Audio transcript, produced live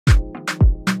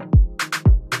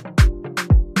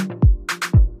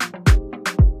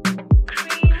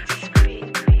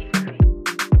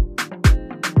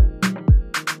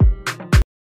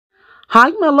Hi,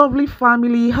 my lovely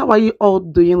family. How are you all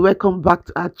doing? Welcome back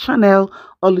to our channel,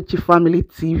 Oluchi Family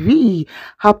TV.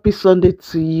 Happy Sunday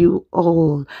to you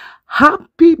all.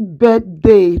 Happy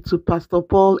birthday to Pastor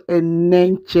Paul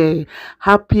Enenche.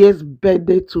 Happiest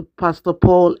birthday to Pastor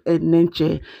Paul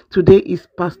Enenche. Today is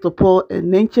Pastor Paul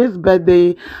Enenche's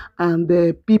birthday, and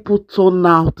the people turn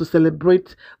out to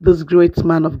celebrate this great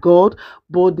man of God.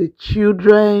 Both the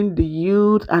children, the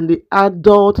youth, and the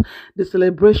adults. The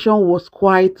celebration was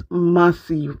quite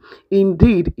massive.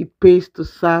 Indeed, it pays to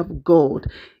serve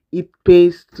God. It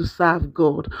pays to serve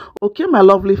God. Okay, my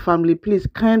lovely family, please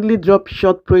kindly drop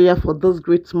short prayer for this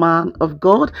great man of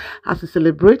God as he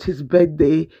celebrates his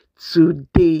birthday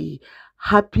today.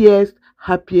 Happiest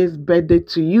birthday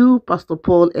to you, Pastor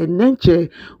Paul Enenche.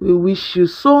 We wish you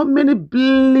so many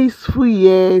blissful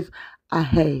years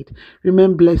ahead.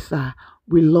 Remain blessed, sir.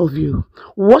 We love you.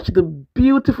 Watch the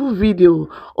beautiful video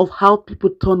of how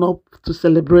people turn up to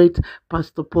celebrate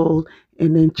Pastor Paul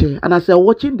Enenche. And as you're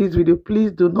watching this video,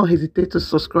 please do not hesitate to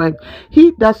subscribe.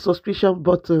 Hit that subscription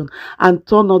button and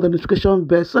turn on the notification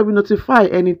bell so we notify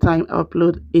anytime I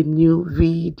upload a new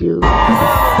video.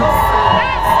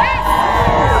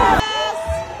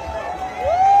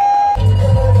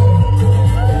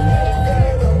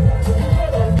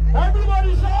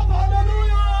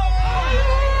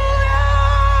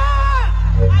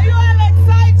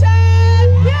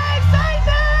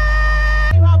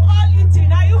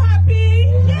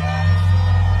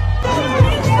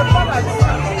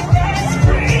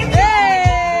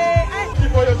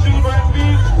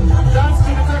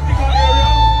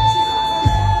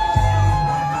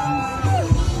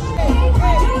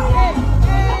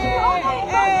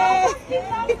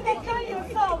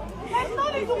 Let's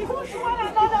not need to push one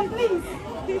another, please.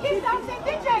 If that's